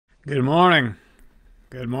Good morning.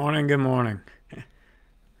 Good morning. Good morning.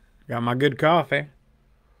 Got my good coffee.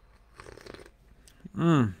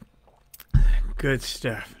 Good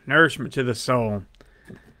stuff. Nourishment to the soul.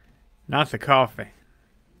 Not the coffee.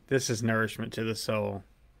 This is nourishment to the soul.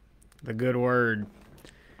 The good word.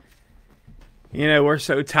 You know, we're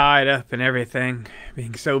so tied up in everything,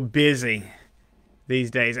 being so busy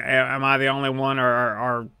these days. Am I the only one,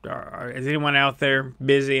 or is anyone out there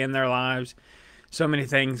busy in their lives? So many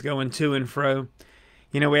things going to and fro.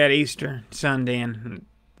 You know, we had Easter Sunday, and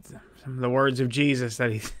some of the words of Jesus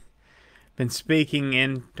that he's been speaking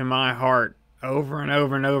into my heart over and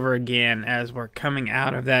over and over again as we're coming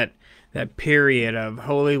out of that period of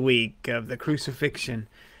Holy Week, of the crucifixion,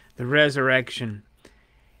 the resurrection,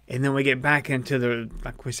 and then we get back into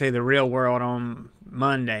like we say, the real world on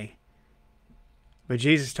Monday. But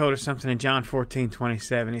Jesus told us something in John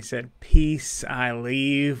 14:27. He said, "Peace I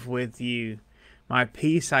leave with you. My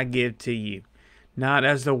peace I give to you. Not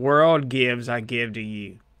as the world gives, I give to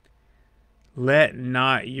you. Let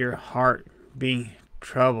not your heart be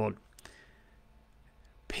troubled."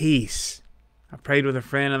 Peace. I prayed with a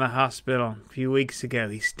friend in the hospital a few weeks ago.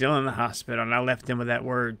 He's still in the hospital, and I left him with that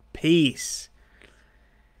word, peace.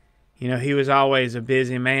 You know, he was always a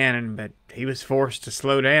busy man, but he was forced to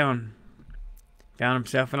slow down. Found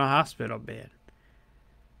himself in a hospital bed.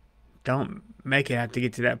 Don't make it have to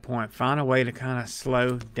get to that point. Find a way to kind of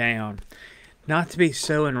slow down. Not to be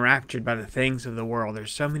so enraptured by the things of the world.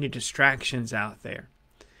 There's so many distractions out there.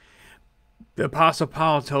 The Apostle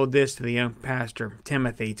Paul told this to the young pastor,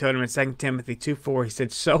 Timothy. He told him in 2 Timothy 2:4, he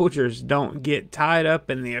said, "Soldiers, don't get tied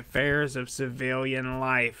up in the affairs of civilian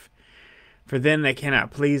life, for then they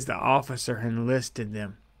cannot please the officer who enlisted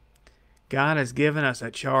them." God has given us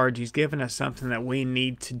a charge. He's given us something that we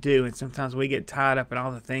need to do, and sometimes we get tied up in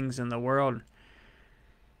all the things in the world.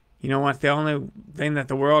 You know what? The only thing that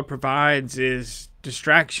the world provides is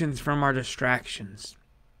distractions from our distractions.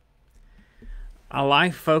 A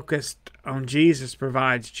life focused on Jesus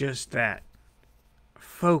provides just that.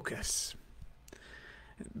 Focus.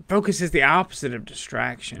 Focus is the opposite of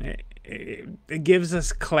distraction. It gives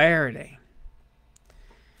us clarity.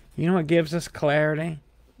 You know what gives us clarity?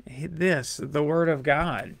 The Word of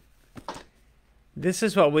God. This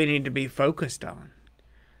is what we need to be focused on.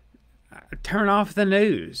 Turn off the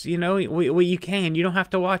news. You know, you can. You don't have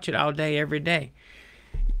to watch it all day, every day.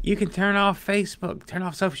 You can turn off Facebook, turn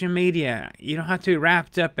off social media. You don't have to be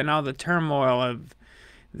wrapped up in all the turmoil of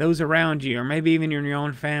those around you, or maybe even in your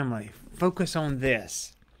own family. Focus on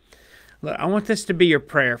this. Look, I want this to be your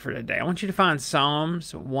prayer for today. I want you to find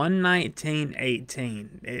Psalms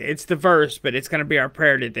 119:18. It's the verse, but it's going to be our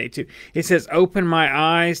prayer today too. It says, "Open my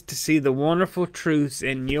eyes to see the wonderful truths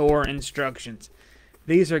in your instructions."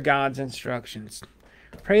 These are God's instructions.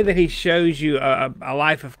 Pray that He shows you a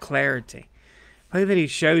life of clarity. Pray that He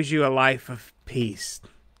shows you a life of peace.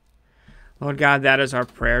 Lord God, that is our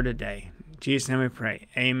prayer today. In Jesus' name we pray.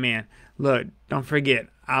 Amen. Look, don't forget,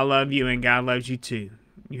 I love you and God loves you too.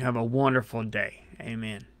 You have a wonderful day.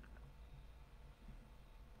 Amen.